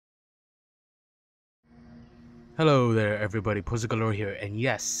Hello there everybody, MrPoserGalore here, and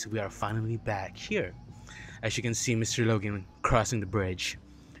yes, we are finally back here. As you can see, Mr. Logan crossing the bridge.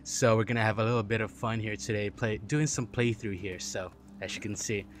 So we're gonna have a little bit of fun here today, doing some playthrough here. So as you can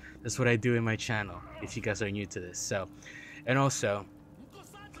see, that's what I do in my channel, if you guys are new to this. And also,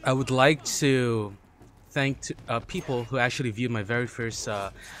 I would like to thank people who actually viewed my very first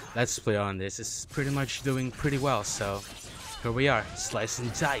Let's Play on this. It's pretty much doing pretty well, so here we are,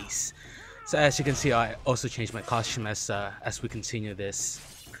 slicing dice. So as you can see, I also changed my costume as we continue this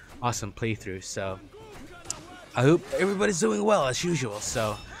awesome playthrough. So I hope everybody's doing well as usual.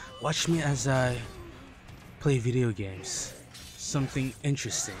 So watch me as I play video games. Something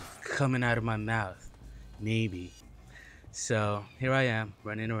interesting coming out of my mouth, maybe. So here I am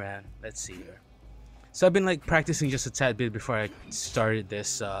running around. Let's see here. So I've been like practicing just a tad bit before I started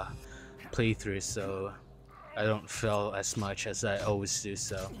this playthrough, so I don't fail as much as I always do.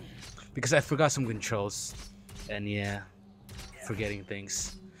 So because I forgot some controls, and yeah, forgetting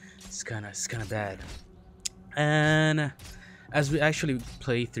things, it's kind of bad. And as we actually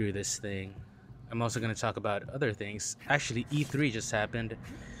play through this thing, I'm also gonna talk about other things. Actually, E3 just happened.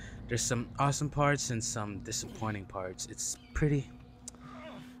 There's some awesome parts and some disappointing parts. It's pretty,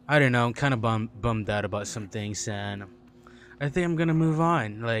 I don't know, I'm kind of bummed out about some things, and I think I'm gonna move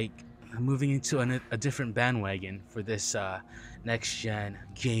on. Like, I'm moving into a different bandwagon for this next gen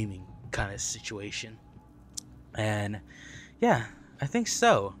gaming kind of situation. And yeah, I think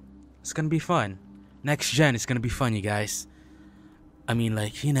so. It's gonna be fun. Next gen is gonna be fun, you guys. I mean,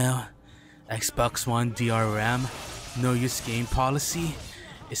 like, you know, Xbox One DRM, no use game policy.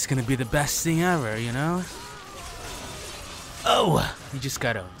 It's gonna be the best thing ever, you know? Oh, you just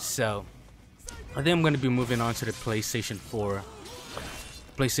got on. So I think I'm gonna be moving on to the PlayStation 4.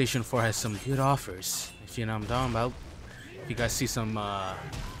 PlayStation 4 has some good offers, if you know what I'm talking about. If you guys see some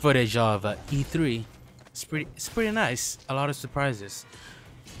footage of E3, it's pretty nice. A lot of surprises.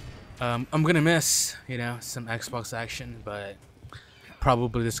 I'm gonna miss, you know, some Xbox action, but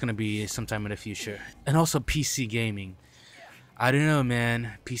probably it's gonna be sometime in the future. And also PC gaming. I don't know,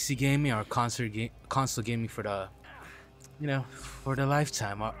 man. PC gaming or console gaming for the, you know, for the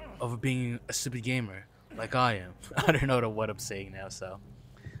lifetime of being a stupid gamer like I am. I don't know what I'm saying now, so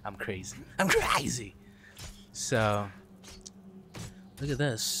I'm crazy. I'm crazy. So look at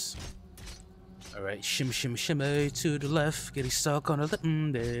this. All right, shimmy, shimmy, shimmy to the left, getting stuck on the lip.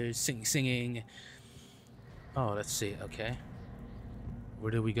 There's singing. Oh, let's see. Okay,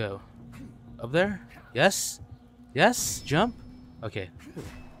 where do we go? Up there? Yes, yes. Jump. Okay. Ooh,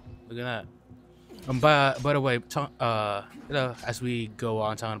 look at that. By the way, you know, as we go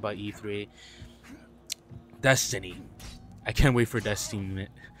on talking about E3, Destiny. I can't wait for Destiny,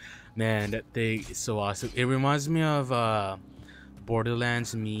 man. That thing is so awesome. It reminds me of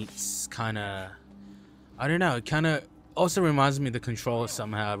Borderlands meets kind of, I don't know. It kind of also reminds me of the controls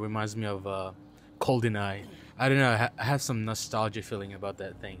somehow. It reminds me of GoldenEye. I don't know. I have some nostalgia feeling about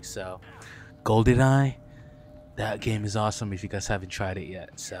that thing. So GoldenEye, that game is awesome. If you guys haven't tried it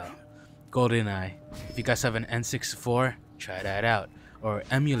yet, so GoldenEye. If you guys have an N64, try that out, or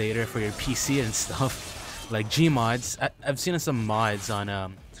emulator for your PC and stuff, like Gmods. I've seen some mods on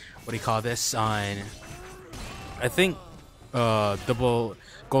what do you call this, on I think GoldenEye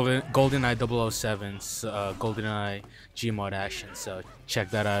 007's GoldenEye Gmod action. So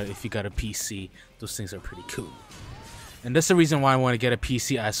check that out if you got a PC. Those things are pretty cool. And that's the reason why I want to get a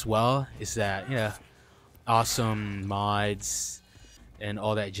PC as well, is that, you know, awesome mods and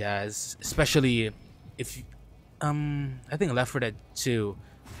all that jazz. Especially if I think Left 4 Dead 2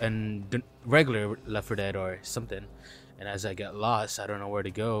 and the regular Left 4 Dead or something, and as I get lost, I don't know where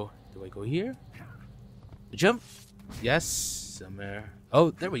to go. Do I go here? Jump? Yes, somewhere. Oh,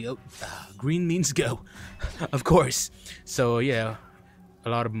 there we go. Green means go. Of course. So yeah, a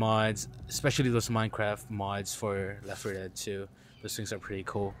lot of mods, especially those Minecraft mods for Left 4 Dead 2. Those things are pretty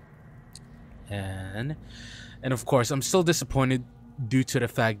cool. And of course, I'm still disappointed due to the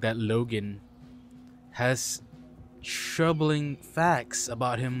fact that Logan has troubling facts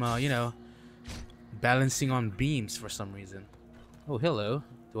about him, you know, balancing on beams for some reason. Oh, hello.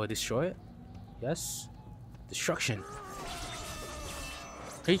 Do I destroy it? Yes. Destruction.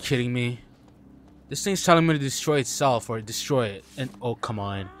 Are you kidding me? This thing's telling me to destroy itself or destroy it. And oh, come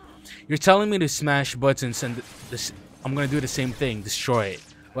on. You're telling me to smash buttons and I'm gonna do the same thing, destroy it.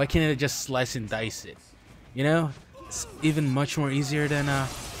 Why can't I just slice and dice it? You know? It's even much more easier than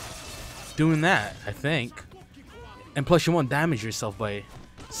doing that, I think. And plus you won't damage yourself by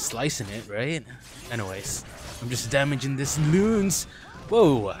slicing it, right? Anyways, I'm just damaging this loons.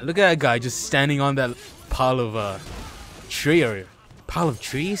 Whoa, look at that guy just standing on that pile of tree or pile of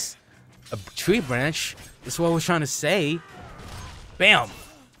trees. A tree branch? That's what I was trying to say. Bam!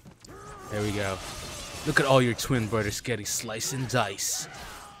 There we go. Look at all your twin brothers getting sliced and diced.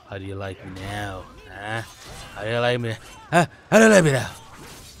 How do you like me now? Huh? How do you like me? Huh? How do you like me now?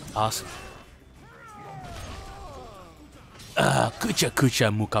 Awesome. Kucha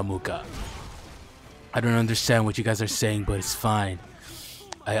kucha muka muka. I don't understand what you guys are saying, but it's fine.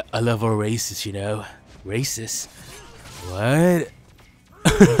 I love all races, you know. Racist? What?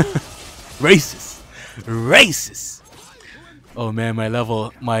 Racist. Oh man,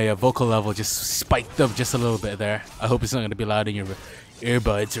 my vocal level just spiked up just a little bit there. I hope it's not gonna be loud in your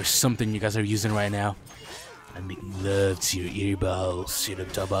earbuds or something you guys are using right now. I'm making love to your earballs, you know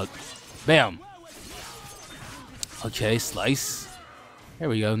what I'm talking about. Bam. Okay, slice. There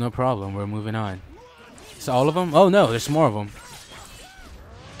we go, no problem. We're moving on. Is that all of them? Oh no, there's more of them.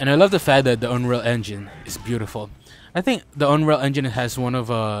 And I love the fact that the Unreal Engine is beautiful. I think the Unreal Engine has one of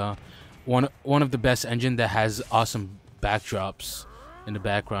the best engine that has awesome backdrops in the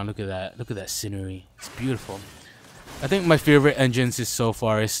background. Look at that. Look at that scenery. It's beautiful. I think my favorite engines is so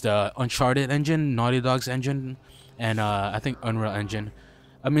far is the Uncharted engine, Naughty Dog's engine, and I think Unreal Engine.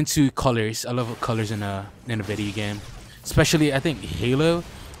 I'm into colors. I love colors in a video game. Especially I think Halo.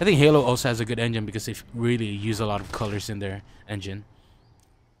 I think Halo also has a good engine because they really use a lot of colors in their engine.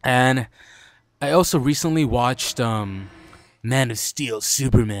 And I also recently watched Man of Steel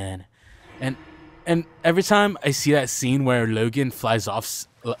Superman. And every time I see that scene where Logan flies off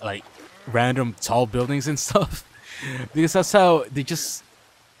like random tall buildings and stuff, because that's how they just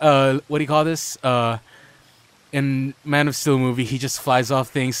what do you call this? In Man of Steel movie, he just flies off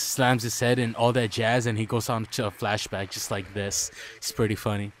things, slams his head, and all that jazz, and he goes on to a flashback just like this. It's pretty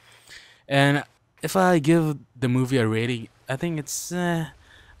funny. And if I give the movie a rating, I think it's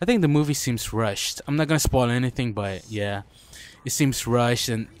I think the movie seems rushed. I'm not gonna spoil anything, but yeah, it seems rushed,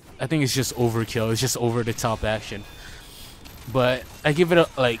 and I think it's just overkill. It's just over the top action. But I give it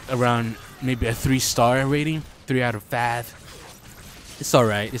like around maybe a 3-star rating, 3 out of 5. It's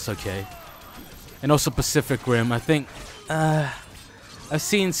alright. It's okay. And also Pacific Rim. I think I've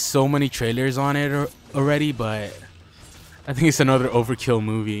seen so many trailers on it already, but I think it's another overkill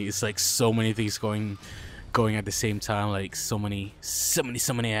movie. It's like so many things going at the same time, like so many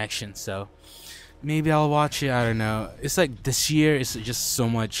action. So maybe I'll watch it. I don't know. It's like this year it's just so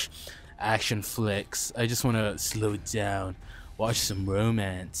much action flicks. I just want to slow down, watch some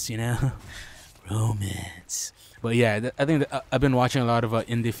romance, you know. Romance. But yeah, I think I've been watching a lot of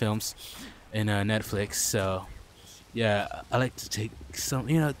indie films in Netflix. So yeah, I like to take some,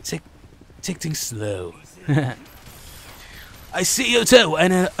 you know, take things slow. I see you too,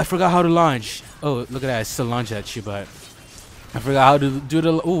 and I forgot how to launch. Oh, look at that! I still launch at you, but I forgot how to do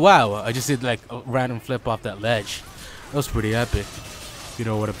the. Oh wow! I just did like a random flip off that ledge. That was pretty epic. You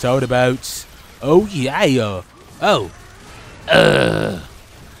know what I'm talking about? Oh yeah! Oh, oh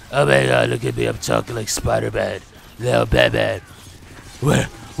my God! Look at me! I'm talking like Spider-Man, little Batman.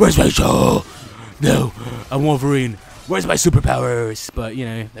 Where's my show? No, I'm Wolverine. Where's my superpowers? But you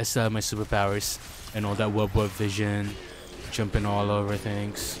know, that's my superpowers and all that web vision. Jumping all over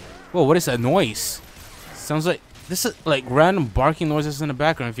things. Whoa, what is that noise? Sounds like this is like random barking noises in the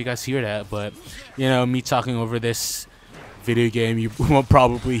background if you guys hear that, but you know, me talking over this video game, you won't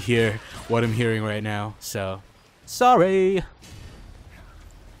probably hear what I'm hearing right now, so sorry.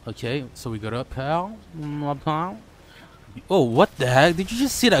 Okay, so we got up, pal. Oh, what the heck? Did you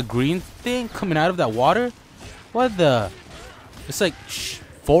just see that green thing coming out of that water? What the? It's like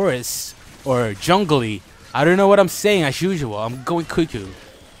forest or jungly. I don't know what I'm saying as usual. I'm going cuckoo.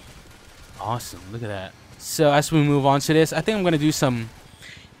 Awesome. Look at that. So as we move on to this, I think I'm going to do some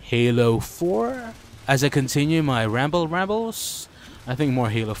Halo 4 as I continue my rambles. I think more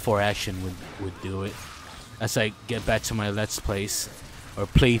Halo 4 action would do it. As I get back to my Let's Plays or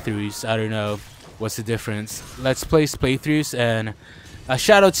playthroughs. I don't know what's the difference. Let's Plays, playthroughs, and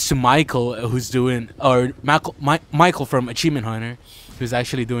shout outs to Michael who's doing, or Michael from Achievement Hunter, who's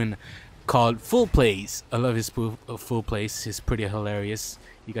actually doing called Full Plays. I love his full plays. He's pretty hilarious.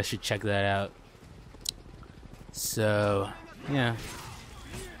 You guys should check that out. So yeah,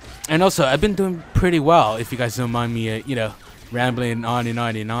 and also I've been doing pretty well. If you guys don't mind me, you know, rambling on and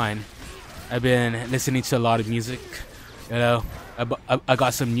on and on. I've been listening to a lot of music. You know, I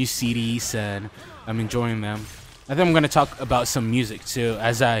got some new CDs and I'm enjoying them. I think I'm gonna talk about some music too,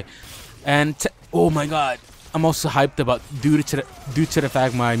 oh my God. I'm also hyped about due to the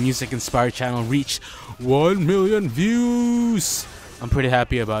fact my music inspired channel reached 1 million views. I'm pretty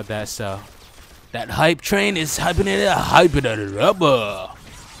happy about that. So that hype train is hyping it up.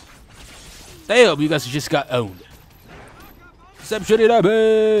 Damn, you guys just got owned. Step shitty,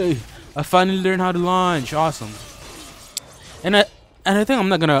 baby. I finally learned how to launch. Awesome. And I think I'm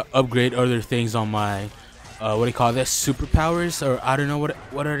not gonna upgrade other things on my what do you call this, superpowers, or I don't know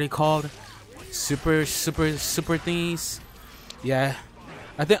what are they called, super thingies. Yeah,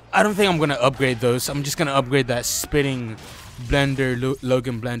 I don't think I'm gonna upgrade those. I'm just gonna upgrade that spitting blender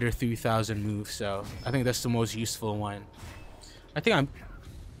Logan Blender 3000 move. So I think that's the most useful one. I think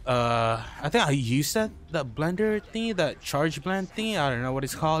I used that blender thingy, that charge blend thingy. I don't know what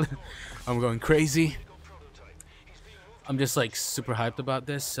it's called. I'm going crazy. I'm just like super hyped about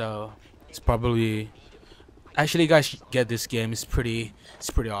this, so it's probably, actually, you guys should get this game. It's pretty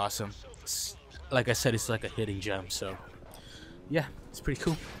awesome. Like I said, it's like a hidden gem. So yeah, it's pretty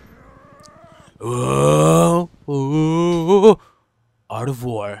cool. Oh, Art of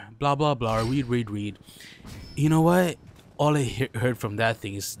War. Blah blah blah. Read. You know what? All I heard from that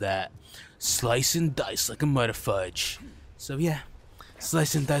thing is that slice and dice like a mother fudge. So yeah,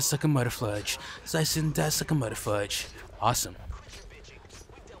 slice and dice like a mother fudge. Slice and dice like a mother fudge. Awesome.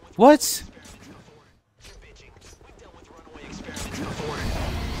 What?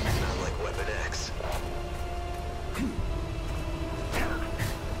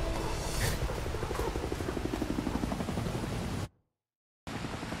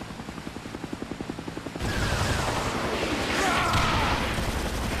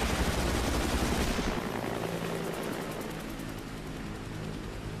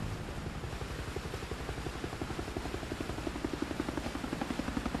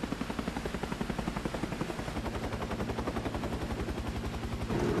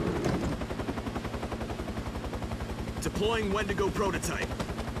 Deploying Wendigo prototype.